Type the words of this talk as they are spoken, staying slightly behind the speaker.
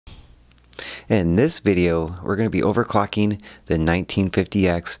In this video, we're going to be overclocking the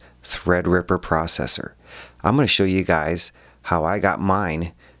 1950X Threadripper processor. I'm going to show you guys how I got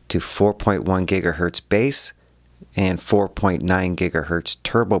mine to 4.1 gigahertz base and 4.9 gigahertz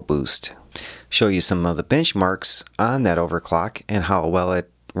turbo boost. Show you some of the benchmarks on that overclock and how well it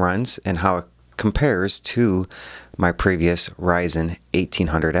runs and how it compares to my previous Ryzen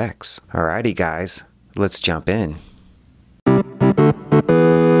 1800X. Alrighty guys, let's jump in.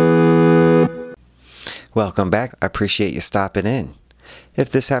 Welcome back. I appreciate you stopping in. If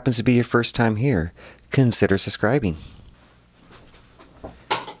this happens to be your first time here, consider subscribing.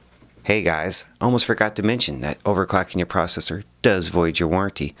 Hey guys, almost forgot to mention that overclocking your processor does void your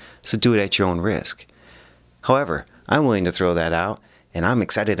warranty, so do it at your own risk. However, I'm willing to throw that out, and I'm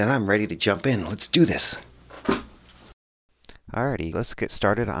excited and I'm ready to jump in. Let's do this. Alrighty, let's get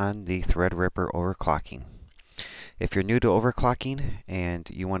started on the Threadripper overclocking. If you're new to overclocking and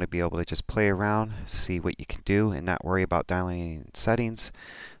you want to be able to just play around, see what you can do, and not worry about dialing in settings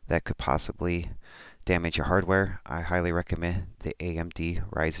that could possibly damage your hardware, I highly recommend the AMD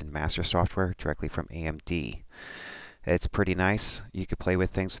Ryzen Master software directly from AMD. It's pretty nice. You can play with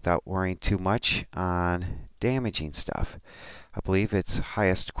things without worrying too much on damaging stuff. I believe its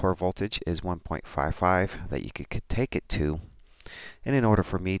highest core voltage is 1.55 that you could take it to. And in order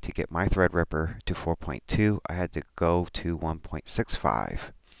for me to get my Threadripper to 4.2, I had to go to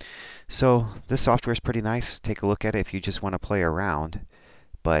 1.65. So this software is pretty nice. Take a look at it if you just want to play around.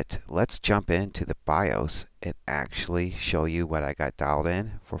 But let's jump into the BIOS and actually show you what I got dialed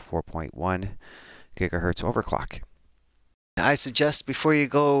in for 4.1 gigahertz overclock. I suggest before you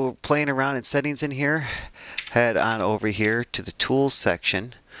go playing around in settings in here, head on over here to the tools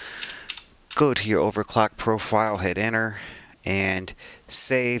section, go to your overclock profile, hit enter, and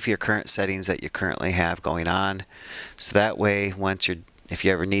save your current settings that you currently have going on. So that way, if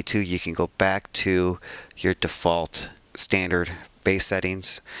you ever need to, you can go back to your default standard base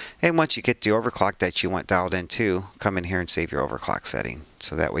settings. And once you get the overclock that you want dialed into, come in here and save your overclock setting.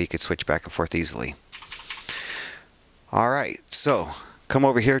 So that way you can switch back and forth easily. Alright, so come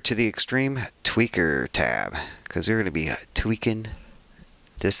over here to the Extreme Tweaker tab, because you're going to be tweaking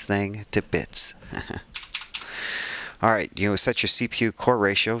this thing to bits. Alright, you set your CPU core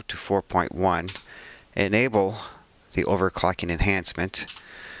ratio to 4.1. Enable the overclocking enhancement.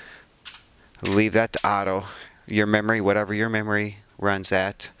 Leave that to auto. Your memory, whatever your memory runs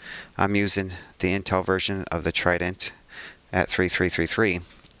at. I'm using the Intel version of the Trident at 3333.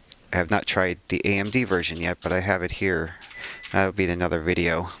 I have not tried the AMD version yet, but I have it here. That'll be in another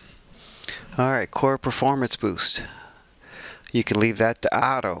video. Alright, core performance boost. You can leave that to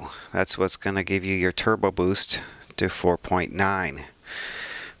auto. That's what's going to give you your turbo boost to 4.9.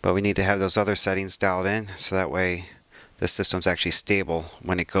 But we need to have those other settings dialed in so that way the system's actually stable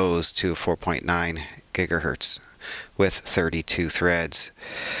when it goes to 4.9 gigahertz with 32 threads.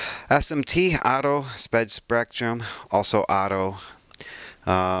 SMT auto, sped spectrum also auto.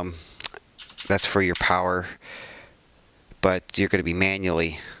 That's for your power, but you're going to be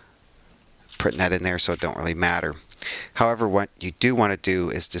manually putting that in there, so it don't really matter. However, what you do want to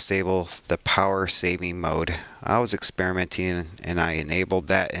do is disable the power saving mode. I was experimenting and I enabled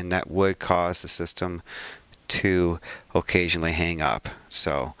that, and that would cause the system to occasionally hang up.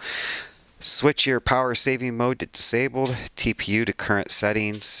 So switch your power saving mode to disabled, TPU to current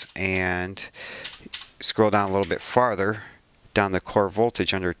settings, and scroll down a little bit farther down the core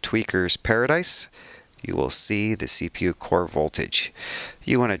voltage under Tweaker's Paradise. You will see the CPU core voltage.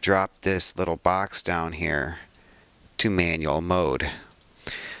 You want to drop this little box down here to manual mode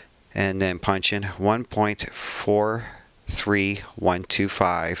and then punch in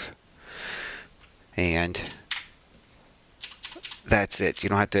 1.43125, and that's it. You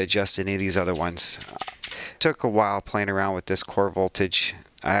don't have to adjust any of these other ones. Took a while playing around with this core voltage.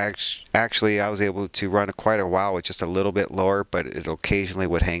 I was able to run it quite a while with just a little bit lower, but it occasionally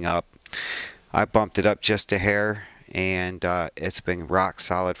would hang up. I bumped it up just a hair, and it's been rock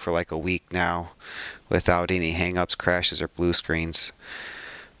solid for like a week now without any hang-ups, crashes, or blue screens.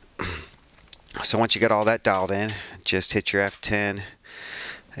 So once you get all that dialed in, just hit your F10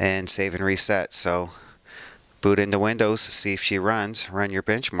 and save and reset. So boot into Windows, see if she runs, run your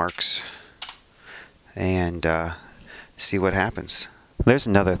benchmarks, and see what happens. There's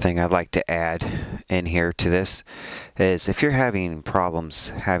another thing I'd like to add in here to this, is if you're having problems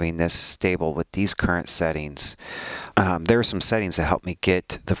having this stable with these current settings, there are some settings that help me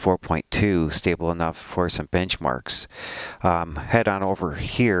get the 4.2 stable enough for some benchmarks. Head on over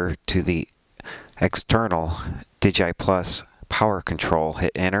here to the external DJI Plus power control,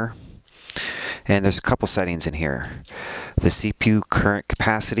 hit enter, and there's a couple settings in here. The CPU current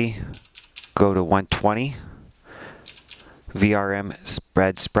capacity, go to 120, VRM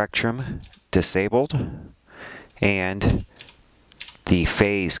spread spectrum disabled, and the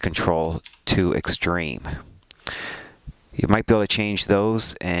phase control to extreme. You might be able to change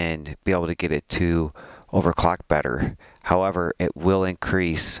those and be able to get it to overclock better. However, it will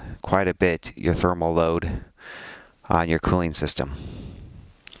increase quite a bit your thermal load on your cooling system.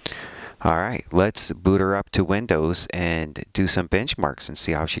 Alright, let's boot her up to Windows and do some benchmarks and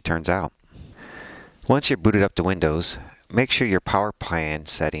see how she turns out. Once you're booted up to Windows, make sure your power plan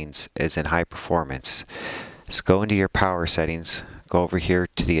settings is in high performance. So go into your power settings, go over here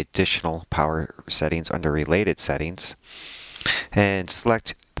to the additional power settings under related settings, and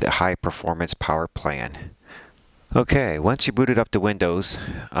select the high performance power plan. Okay, once you booted up to Windows,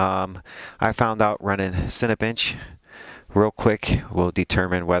 I found out running Cinebench real quick will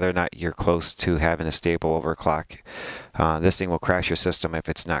determine whether or not you're close to having a stable overclock. This thing will crash your system if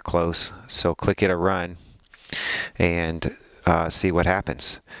it's not close, so click it a run and see what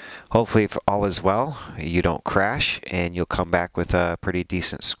happens. Hopefully, if all is well, you don't crash and you'll come back with a pretty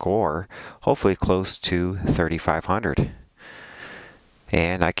decent score, hopefully close to 3,500.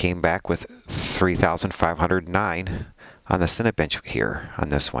 And I came back with 3,509 on the Cinebench here on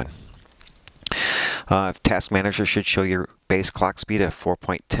this one. Task Manager should show your base clock speed of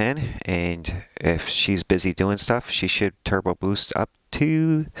 4.10, and if she's busy doing stuff, she should turbo boost up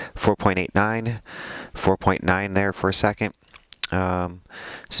to 4.89, 4.9 there for a second.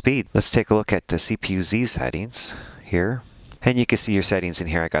 Speed. Let's take a look at the CPU-Z settings here, and you can see your settings in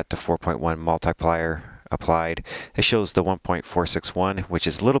here. I got the 4.1 multiplier applied. It shows the 1.461, which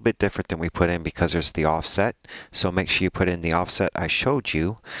is a little bit different than we put in because there's the offset. So make sure you put in the offset I showed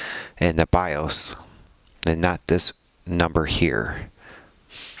you in the BIOS and not this number here.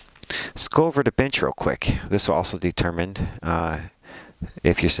 Let's go over to bench real quick. This will also determine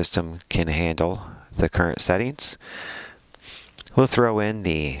if your system can handle the current settings. We'll throw in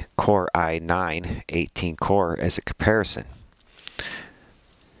the Core i9 18 core as a comparison.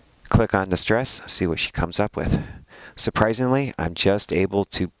 Click on the stress, see what she comes up with. Surprisingly, I'm just able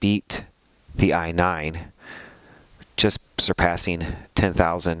to beat the i9, just surpassing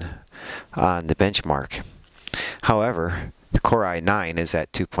 10,000 on the benchmark. However, the Core i9 is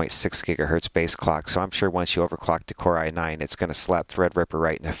at 2.6 gigahertz base clock, so I'm sure once you overclock the Core i9, it's going to slap Threadripper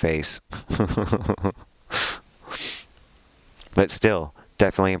right in the face. But still,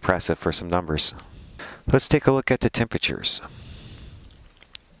 definitely impressive for some numbers. Let's take a look at the temperatures.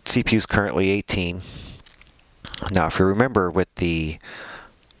 CPU is currently 18. Now, if you remember with the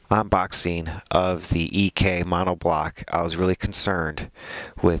unboxing of the EK monoblock, I was really concerned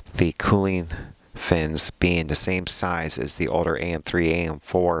with the cooling fins being the same size as the older AM3,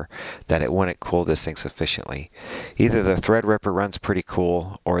 AM4, that it wouldn't cool this thing sufficiently. Either the Threadripper runs pretty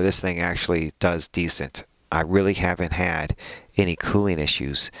cool, or this thing actually does decent. I really haven't had any cooling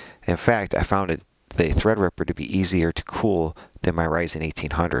issues. In fact, I found the Threadripper to be easier to cool than my Ryzen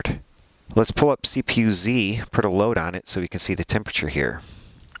 1800. Let's pull up CPU-Z, put a load on it so we can see the temperature here.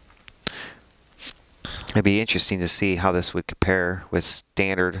 It'd be interesting to see how this would compare with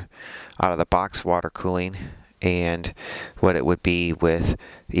standard out of the box water cooling and what it would be with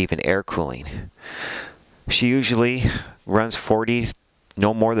even air cooling. She usually runs 40,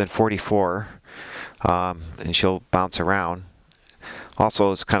 no more than 44, and she'll bounce around.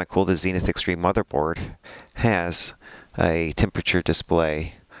 Also, it's kind of cool, the Zenith Extreme motherboard has a temperature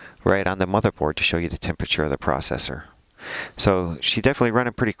display right on the motherboard to show you the temperature of the processor. So she's definitely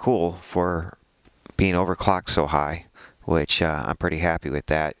running pretty cool for being overclocked so high, which I'm pretty happy with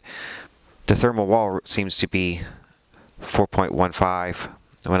that. The thermal wall seems to be 4.15.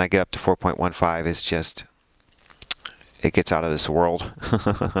 When I get up to 4.15, it's just, it gets out of this world.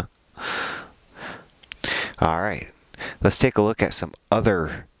 Alright, let's take a look at some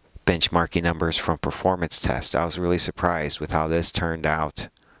other benchmarking numbers from performance test. I was really surprised with how this turned out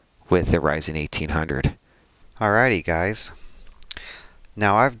with the Ryzen 1800. Alrighty guys,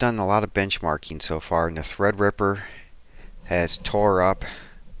 now I've done a lot of benchmarking so far, and the Threadripper has tore up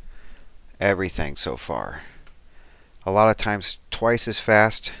everything so far. A lot of times twice as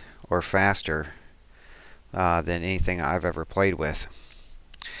fast or faster than anything I've ever played with.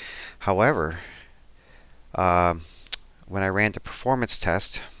 However, when I ran the performance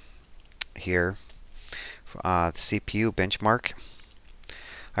test here, the CPU benchmark,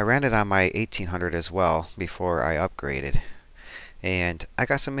 I ran it on my 1800 as well before I upgraded, and I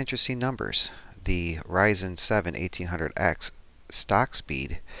got some interesting numbers. The Ryzen 7 1800X stock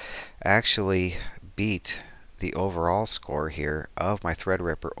speed actually beat the overall score here of my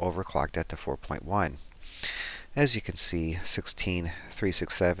Threadripper overclocked at the 4.1. As you can see,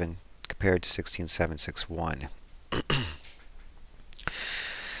 16367 compared to 16761.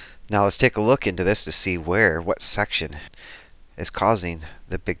 Now let's take a look into this to see what section is causing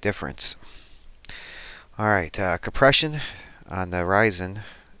the big difference. Alright, compression on the Ryzen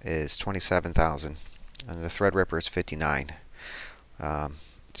is 27,000 and the Threadripper is 59.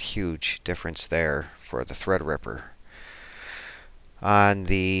 Huge difference there for the Threadripper. On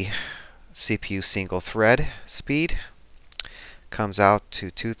the CPU single thread speed comes out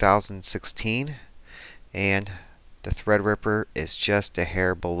to 2016, and the Threadripper is just a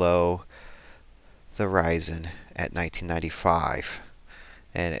hair below the Ryzen at 1995,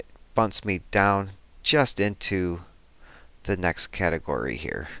 and it bumps me down just into the next category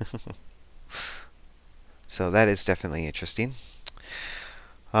here. So that is definitely interesting.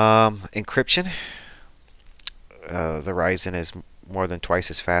 Encryption, the Ryzen is more than twice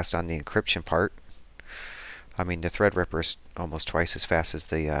as fast on the encryption part. I mean, the Threadripper is almost twice as fast as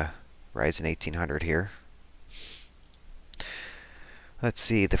the Ryzen 1800 here. Let's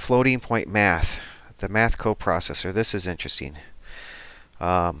see, the floating point math, the math coprocessor. This is interesting.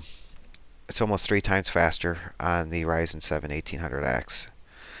 It's almost 3 times faster on the Ryzen 7 1800X.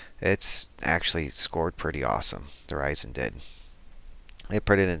 It's actually scored pretty awesome, the Ryzen did. It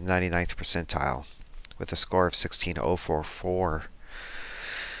put it in the 99th percentile with a score of 16044.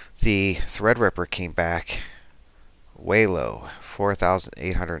 The Threadripper came back way low,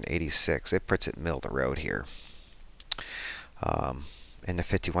 4,886. It puts it middle of the road here. In the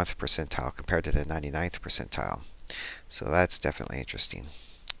 51st percentile compared to the 99th percentile. So that's definitely interesting.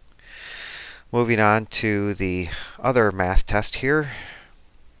 Moving on to the other math test here.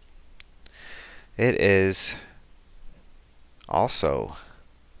 It is also,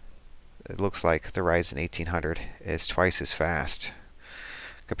 it looks like the Ryzen 1800 is twice as fast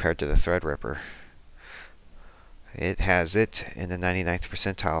compared to the Threadripper. It has it in the 99th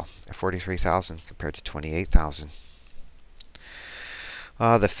percentile at 43,000 compared to 28,000.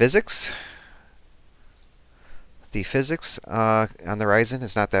 The physics on the Ryzen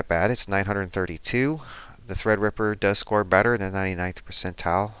is not that bad. It's 932. The Threadripper does score better in the 99th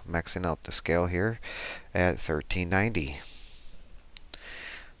percentile, maxing out the scale here at 1390.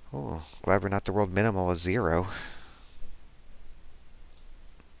 Oh, glad we're not the world minimal of 0.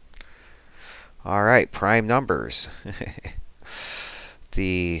 Alright, prime numbers.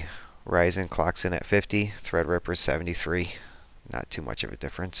 The Ryzen clocks in at 50, Threadripper 73. Not too much of a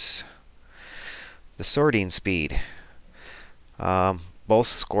difference. The sorting speed. Both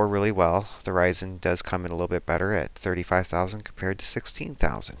score really well. The Ryzen does come in a little bit better at 35,000 compared to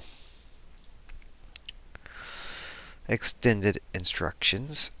 16,000. Extended instruction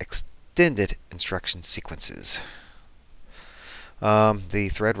sequences. The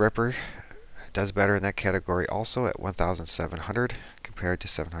Threadripper does better in that category also at 1,700 compared to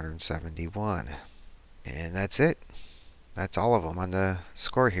 771. And that's it. That's all of them on the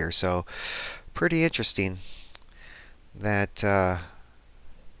score here. So pretty interesting that the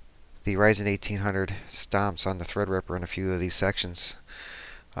Ryzen 1800 stomps on the Threadripper in a few of these sections.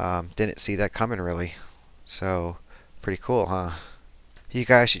 Didn't see that coming really. So pretty cool, huh? You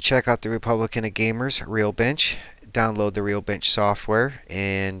guys should check out the Republican of Gamers RealBench. Download the RealBench software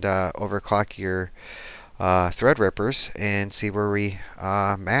and overclock your Threadrippers and see where we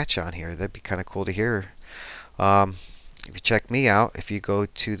match on here. That'd be kind of cool to hear. If you check me out, if you go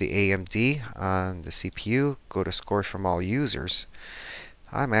to the AMD on the CPU, go to scores from all users,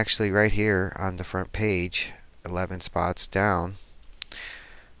 I'm actually right here on the front page, 11 spots down,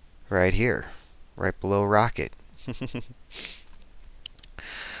 right here, right below Rocket.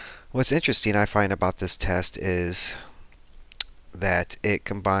 What's interesting I find about this test is that it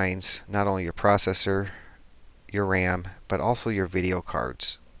combines not only your processor, your RAM, but also your video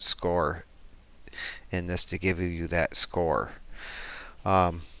card's score in this to give you that score.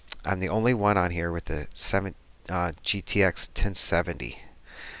 I'm the only one on here with the GTX 1070.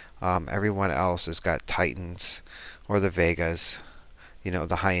 Everyone else has got Titans or the Vegas, you know,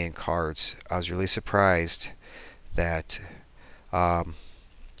 the high-end cards. I was really surprised that I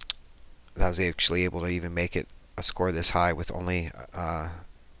was actually able to even make it a score this high with only the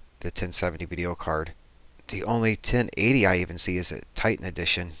 1070 video card. The only 1080 I even see is a Titan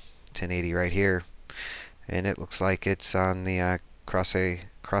edition, 1080 right here, and it looks like it's on the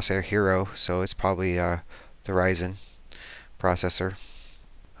Crosshair Hero, so it's probably the Ryzen processor.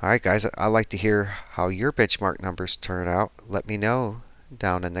 Alright guys, I'd like to hear how your benchmark numbers turn out. Let me know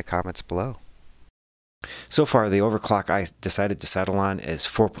down in the comments below. So far the overclock I decided to settle on is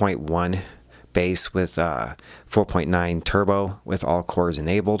 4.1 base with 4.9 turbo with all cores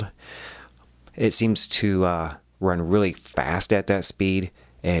enabled. It seems to run really fast at that speed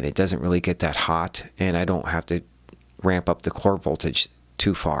and it doesn't really get that hot, and I don't have to ramp up the core voltage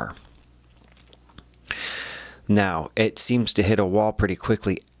too far. Now, it seems to hit a wall pretty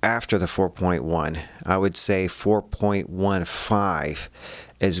quickly after the 4.1. I would say 4.15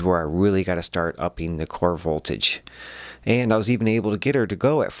 is where I really got to start upping the core voltage. And I was even able to get her to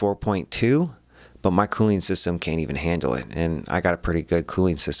go at 4.2, but my cooling system can't even handle it. And I got a pretty good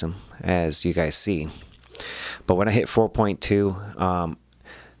cooling system, as you guys see. But when I hit 4.2,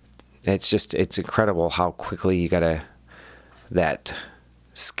 it's incredible how quickly you gotta, that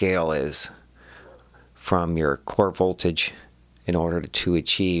scale is from your core voltage in order to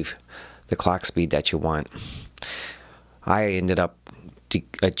achieve the clock speed that you want. I ended up to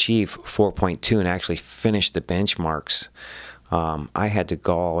achieve 4.2 and actually finish the benchmarks. I had to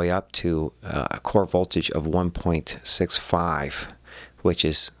go all the way up to a core voltage of 1.65, which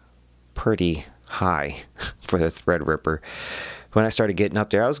is pretty high for the Threadripper. When I started getting up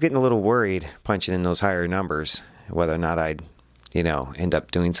there, I was getting a little worried punching in those higher numbers, whether or not I'd, you know, end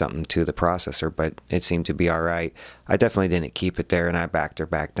up doing something to the processor, but it seemed to be all right. I definitely didn't keep it there, and I backed her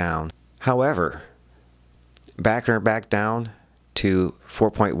back down. However, backing her back down to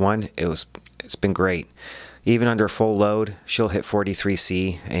 4.1, it's been great. Even under full load, she'll hit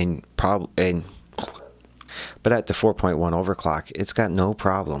 43C, but at the 4.1 overclock, it's got no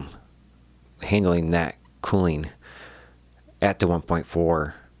problem handling that cooling at the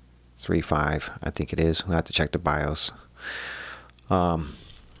 1.435, I think it is. We'll have to check the BIOS.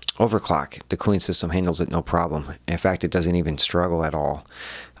 Overclock, the cooling system handles it no problem. In fact, it doesn't even struggle at all.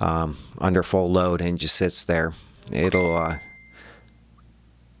 Under full load, and just sits there. It'll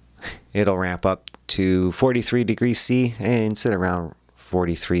ramp up to 43 degrees C and sit around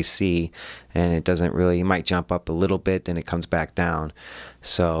 43 C, and it doesn't really, it might jump up a little bit, then it comes back down.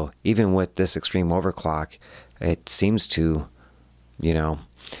 So even with this extreme overclock, it seems to, you know,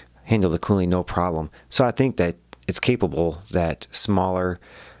 handle the cooling no problem. So I think that it's capable that smaller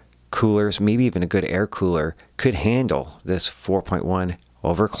coolers, maybe even a good air cooler, could handle this 4.1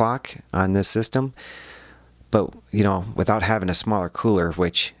 overclock on this system. But, you know, without having a smaller cooler,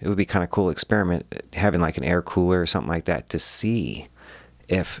 which it would be kind of cool experiment, having like an air cooler or something like that to see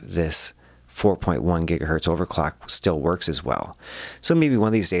if this 4.1 gigahertz overclock still works as well. So maybe one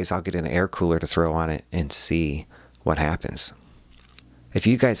of these days I'll get an air cooler to throw on it and see what happens. If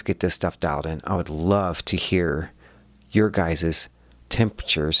you guys get this stuff dialed in, I would love to hear your guys'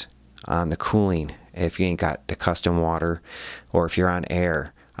 temperatures on the cooling. If you ain't got the custom water, or if you're on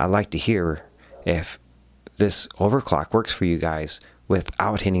air, I'd like to hear if this overclock works for you guys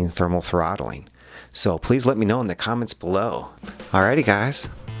without hitting thermal throttling. So please let me know in the comments below. Alrighty guys,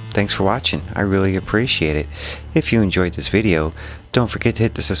 thanks for watching. I really appreciate it. If you enjoyed this video, don't forget to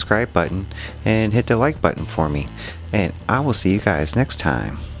hit the subscribe button and hit the like button for me. And I will see you guys next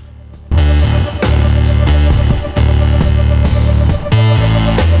time.